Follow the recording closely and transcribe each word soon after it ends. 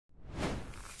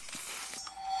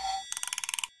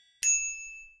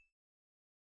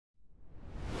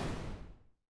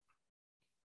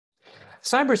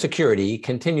Cybersecurity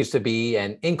continues to be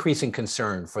an increasing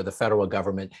concern for the federal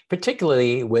government,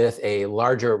 particularly with a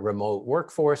larger remote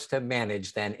workforce to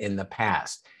manage than in the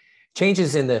past.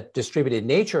 Changes in the distributed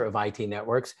nature of IT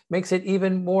networks makes it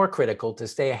even more critical to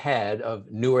stay ahead of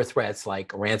newer threats like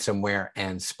ransomware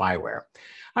and spyware.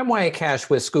 I'm Wyatt Cash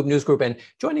with Scoop News Group, and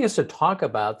joining us to talk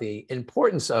about the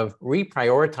importance of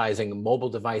reprioritizing mobile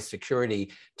device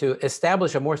security to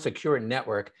establish a more secure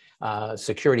network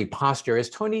security posture is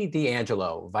Tony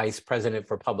D'Angelo, Vice President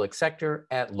for Public Sector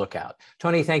at Lookout.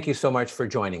 Tony, thank you so much for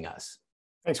joining us.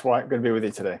 Thanks, Wyatt. Good to be with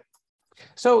you today.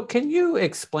 So can you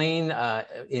explain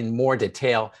in more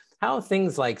detail how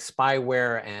things like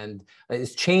spyware and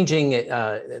is changing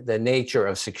the nature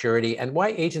of security, and why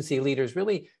agency leaders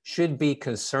really should be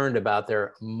concerned about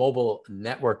their mobile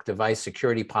network device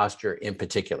security posture in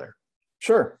particular?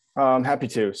 Sure, I'm happy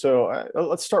to. So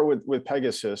let's start with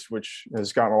Pegasus, which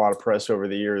has gotten a lot of press over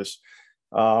the years.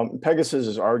 Pegasus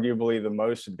is arguably the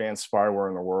most advanced spyware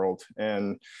in the world.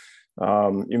 And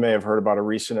you may have heard about a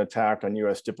recent attack on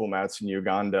U.S. diplomats in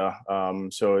Uganda.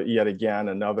 So yet again,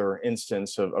 another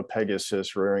instance of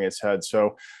Pegasus rearing its head.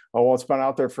 So while it's been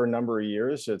out there for a number of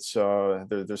years,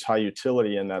 there's high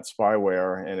utility in that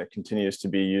spyware, and it continues to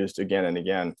be used again and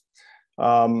again.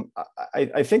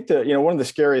 I think that one of the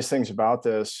scariest things about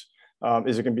this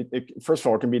is first of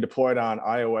all, it can be deployed on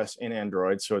iOS and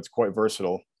Android, so it's quite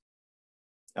versatile.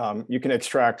 You can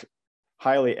extract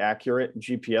highly accurate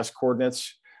GPS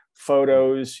coordinates,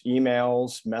 photos,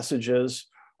 emails, messages.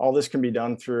 All this can be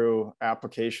done through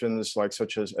applications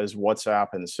such as WhatsApp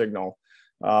and Signal.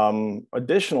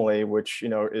 Additionally, which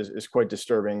is quite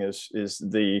disturbing, is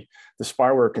the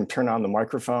spyware can turn on the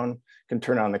microphone, can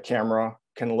turn on the camera,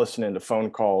 can listen into phone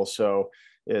calls. So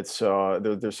it's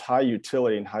there's high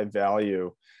utility and high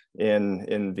value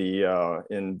in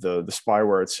the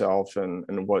spyware itself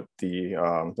and what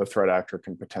the threat actor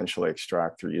can potentially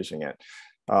extract through using it.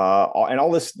 And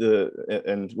all this,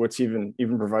 and what's even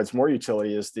provides more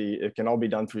utility is it can all be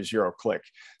done through zero click.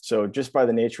 So just by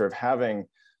the nature of having,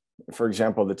 for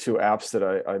example, the two apps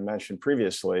that I mentioned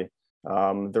previously,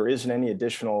 there isn't any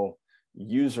additional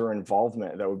user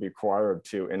involvement that would be required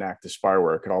to enact the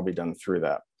spyware. It could all be done through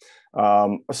that.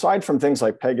 Aside from things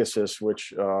like Pegasus,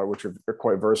 which are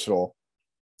quite versatile,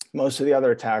 most of the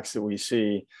other attacks that we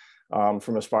see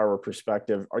from a spyware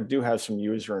perspective do have some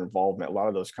user involvement. A lot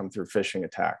of those come through phishing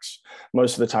attacks.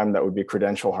 Most of the time that would be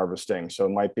credential harvesting. So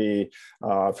it might be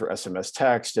through SMS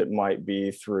text, it might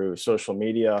be through social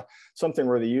media, something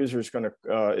where the user is going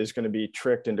to be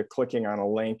tricked into clicking on a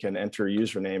link and enter a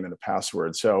username and a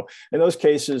password. So in those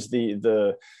cases,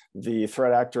 the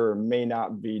threat actor may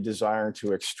not be desiring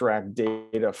to extract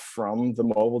data from the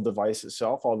mobile device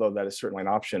itself, although that is certainly an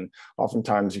option.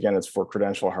 Oftentimes, again, it's for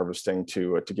credential harvesting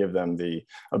to give them the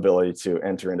ability to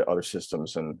enter into other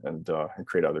systems and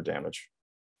create other damage.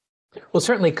 Well,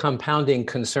 certainly compounding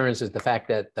concerns is the fact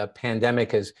that the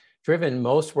pandemic has driven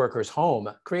most workers home,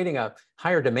 creating a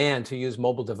higher demand to use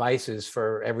mobile devices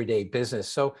for everyday business.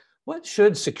 So what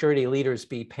should security leaders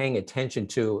be paying attention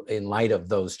to in light of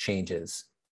those changes?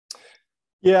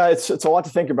 Yeah, it's a lot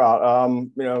to think about.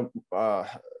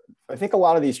 I think a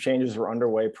lot of these changes were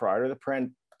underway prior to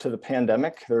the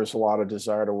pandemic. There's a lot of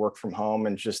desire to work from home,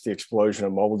 and just the explosion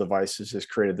of mobile devices has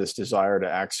created this desire to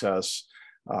access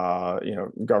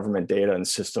government data and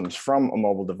systems from a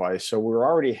mobile device. So we were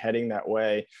already heading that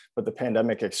way, but the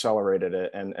pandemic accelerated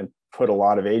it and put a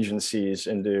lot of agencies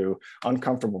into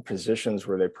uncomfortable positions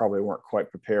where they probably weren't quite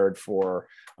prepared for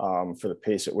the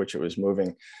pace at which it was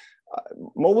moving.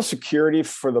 Mobile security,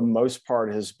 for the most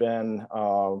part, has been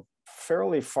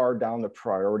fairly far down the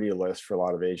priority list for a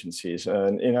lot of agencies.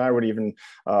 And I would even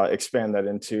expand that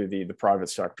into the private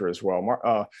sector as well.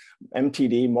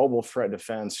 MTD, mobile threat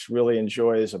defense, really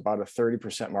enjoys about a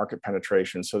 30% market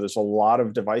penetration. So there's a lot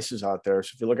of devices out there.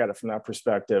 So if you look at it from that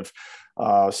perspective,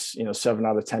 7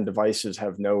 out of 10 devices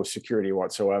have no security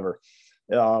whatsoever.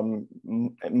 MDM,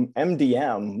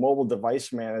 mobile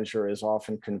device manager, is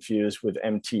often confused with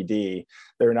MTD.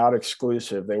 They're not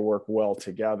exclusive, they work well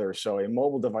together. So a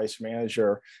mobile device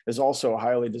manager is also a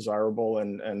highly desirable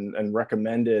and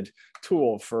recommended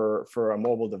tool for a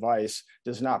mobile device.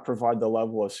 Does not provide the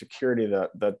level of security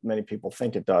that many people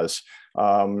think it does.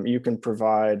 You can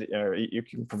provide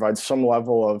some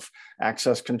level of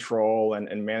access control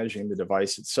and managing the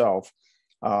device itself.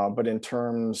 But in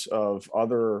terms of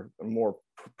other more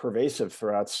pervasive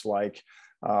threats like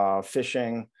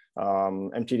phishing,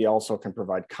 MTD also can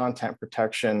provide content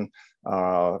protection,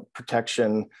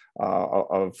 protection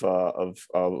of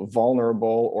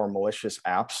vulnerable or malicious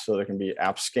apps. So there can be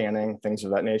app scanning, things of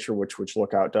that nature, which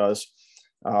Lookout does.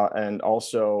 And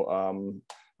also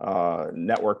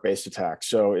network-based attacks.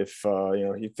 So if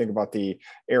you think about the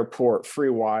airport free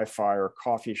Wi-Fi or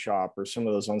coffee shop or some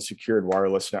of those unsecured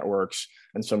wireless networks,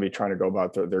 and somebody trying to go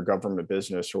about their government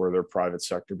business or their private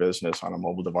sector business on a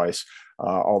mobile device,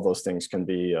 all those things can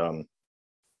be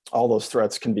all those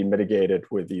threats can be mitigated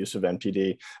with the use of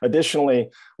MTD. Additionally,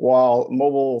 while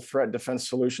mobile threat defense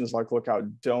solutions like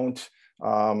Lookout don't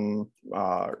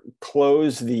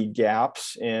close the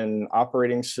gaps in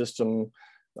operating systems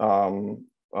and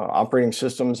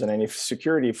any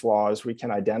security flaws, we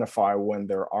can identify when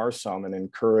there are some and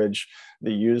encourage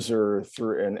the user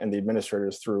through and the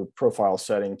administrators through profile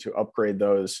setting to upgrade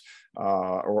those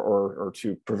or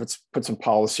to put some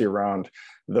policy around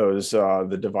those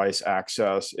the device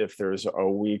access if there's a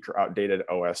weak or outdated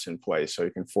OS in place, so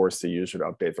you can force the user to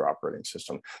update their operating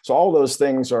system. So all those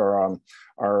things are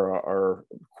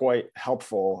quite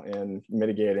helpful in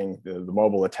mitigating the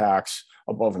mobile attacks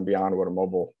above and beyond what a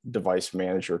mobile device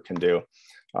manager can do.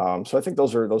 So I think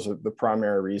those are the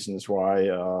primary reasons why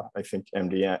I think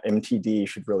MTD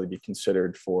should really be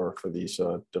considered for these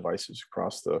devices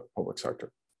across the public sector.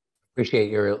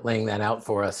 Appreciate your laying that out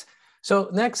for us. So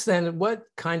next then, what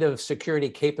kind of security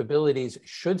capabilities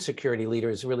should security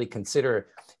leaders really consider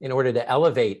in order to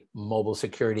elevate mobile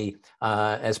security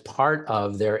as part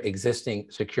of their existing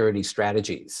security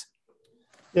strategies?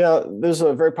 Yeah, there's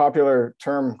a very popular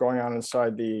term going on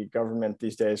inside the government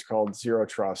these days called zero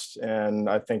trust. And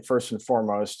I think first and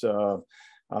foremost, that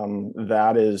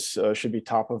should be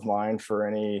top of mind for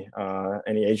any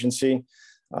agency.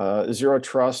 Zero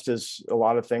trust is a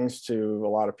lot of things to a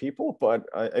lot of people, but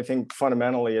I think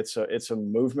fundamentally it's a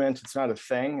movement. It's not a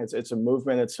thing. It's a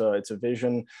movement. It's a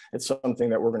vision. It's something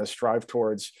that we're going to strive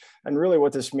towards. And really,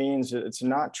 what this means, it's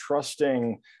not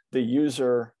trusting the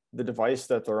user, the device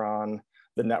that they're on,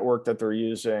 the network that they're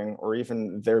using, or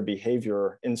even their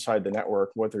behavior inside the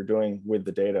network, what they're doing with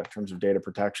the data in terms of data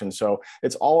protection. So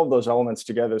it's all of those elements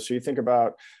together. So you think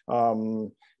about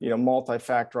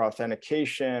multi-factor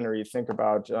authentication, or you think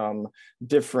about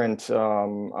different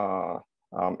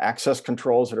access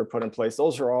controls that are put in place.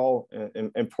 Those are all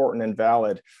important and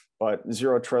valid, but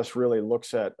zero trust really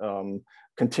looks at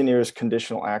continuous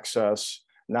conditional access,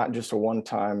 not just a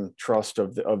one-time trust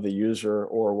of the user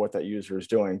or what that user is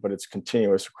doing, but it's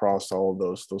continuous across all of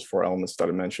those four elements that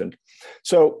I mentioned.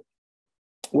 So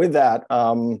with that,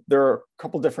 there are a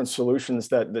couple different solutions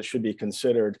that should be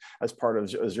considered as part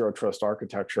of a zero trust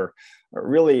architecture.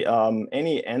 Really,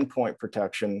 any endpoint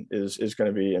protection is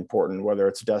going to be important, whether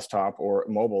it's desktop or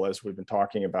mobile, as we've been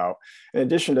talking about. In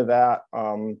addition to that,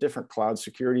 different cloud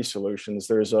security solutions.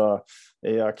 There's a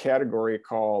category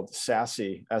called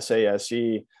SASE,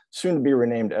 S-A-S-E, soon to be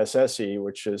renamed SSE,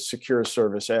 which is Secure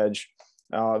Service Edge.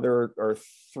 There are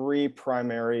three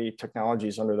primary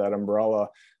technologies under that umbrella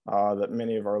that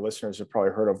many of our listeners have probably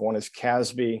heard of. One is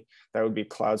CASB, that would be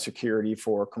cloud security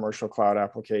for commercial cloud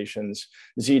applications.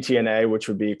 ZTNA, which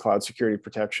would be cloud security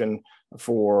protection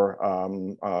for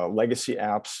legacy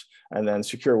apps. And then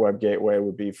Secure Web Gateway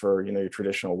would be for your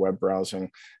traditional web browsing.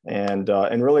 And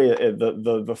really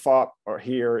the thought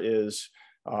here is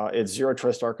it's zero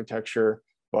trust architecture,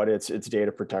 but it's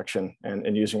data protection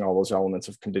and using all those elements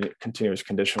of continuous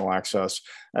conditional access.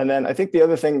 And then I think the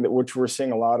other thing which we're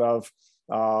seeing a lot of,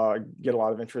 get a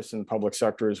lot of interest in the public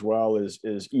sector as well, is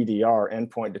EDR,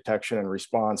 endpoint detection and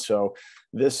response. So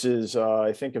this is,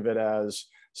 I think of it as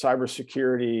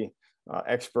cybersecurity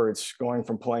experts going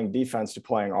from playing defense to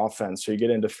playing offense. So you get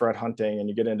into threat hunting and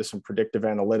you get into some predictive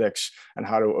analytics and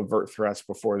how to avert threats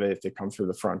before they come through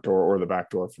the front door or the back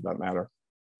door for that matter.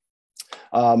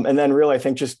 And then really, I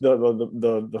think just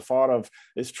the thought of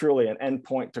is truly an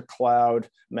endpoint to cloud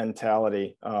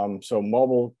mentality. So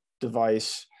mobile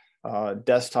device,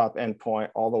 desktop endpoint,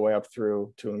 all the way up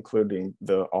through to including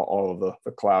all of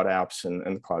the cloud apps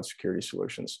and the cloud security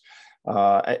solutions.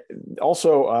 It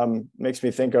also makes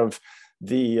me think of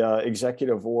the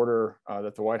executive order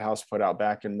that the White House put out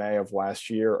back in May of last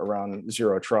year around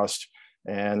zero trust,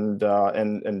 and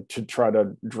to try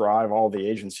to drive all the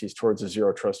agencies towards a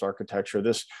zero trust architecture.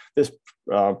 This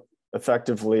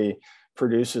effectively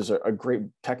produces a great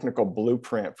technical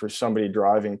blueprint for somebody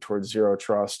driving towards zero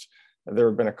trust. There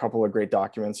have been a couple of great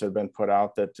documents that have been put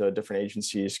out that different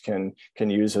agencies can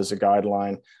use as a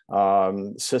guideline.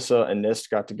 CISA and NIST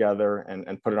got together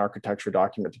and put an architecture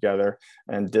document together,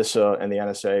 and DISA and the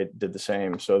NSA did the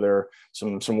same. So there are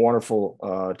some wonderful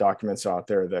documents out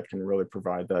there that can really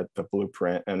provide the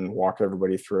blueprint and walk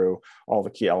everybody through all the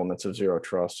key elements of zero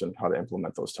trust and how to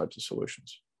implement those types of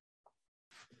solutions.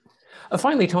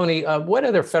 Finally, Tony, what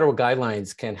other federal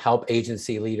guidelines can help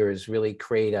agency leaders really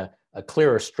create a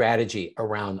clearer strategy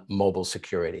around mobile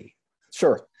security?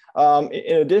 Sure.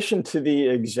 In addition to the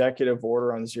executive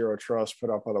order on zero trust put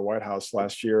out by the White House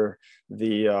last year,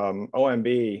 the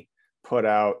OMB put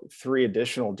out 3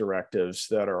 additional directives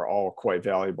that are all quite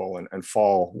valuable and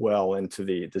fall well into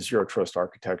the zero trust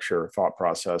architecture thought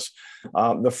process.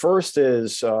 The first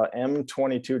is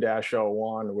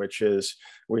M22-01, which is,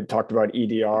 we talked about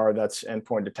EDR, that's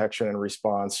endpoint detection and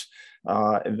response.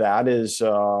 That is,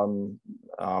 the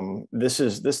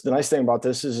nice thing about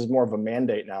this is more of a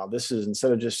mandate now. This is,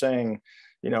 instead of just saying,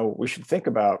 you know, we should think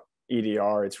about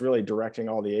EDR, it's really directing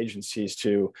all the agencies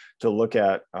to look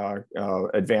at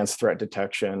advanced threat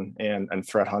detection and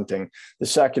threat hunting. The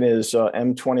second is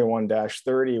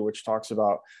M21-30, which talks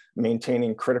about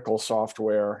maintaining critical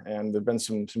software. And there've been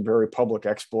some very public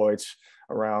exploits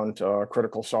around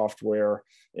critical software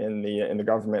in the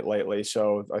government lately.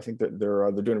 So I think that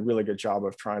they're doing a really good job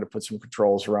of trying to put some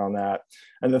controls around that.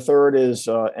 And the third is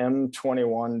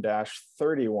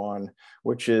M21-31,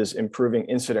 which is improving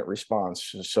incident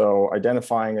response. So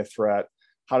identifying a threat,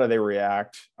 how do they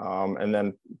react, and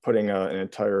then putting an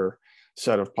entire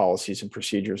set of policies and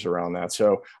procedures around that.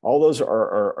 So all those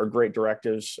are great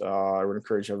directives. I would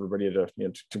encourage everybody to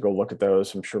go look at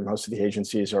those. I'm sure most of the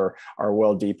agencies are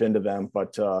well deep into them,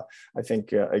 but I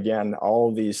think again, all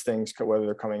of these things, whether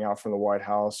they're coming out from the White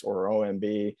House or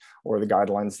OMB or the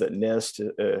guidelines that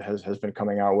NIST has been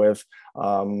coming out with,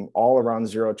 all around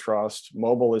zero trust.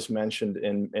 Mobile is mentioned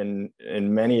in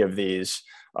many of these,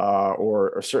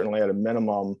 or certainly at a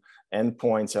minimum.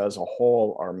 Endpoints as a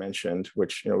whole are mentioned,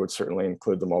 which would certainly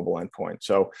include the mobile endpoint.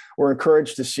 So we're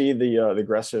encouraged to see the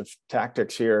aggressive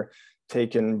tactics here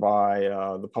taken by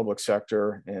the public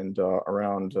sector and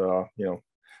around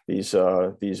these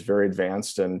very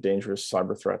advanced and dangerous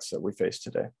cyber threats that we face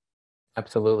today.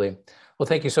 Absolutely. Well,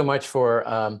 thank you so much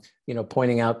for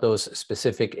pointing out those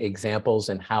specific examples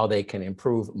and how they can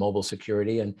improve mobile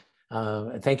security. And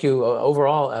thank you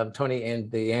overall, Tony and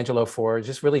D'Angelo, for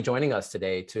just really joining us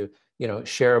today to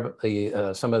share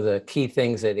some of the key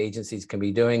things that agencies can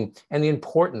be doing and the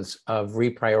importance of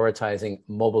reprioritizing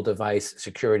mobile device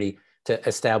security to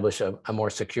establish a more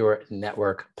secure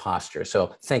network posture.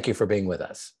 So thank you for being with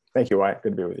us. Thank you, Wyatt.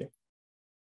 Good to be with you.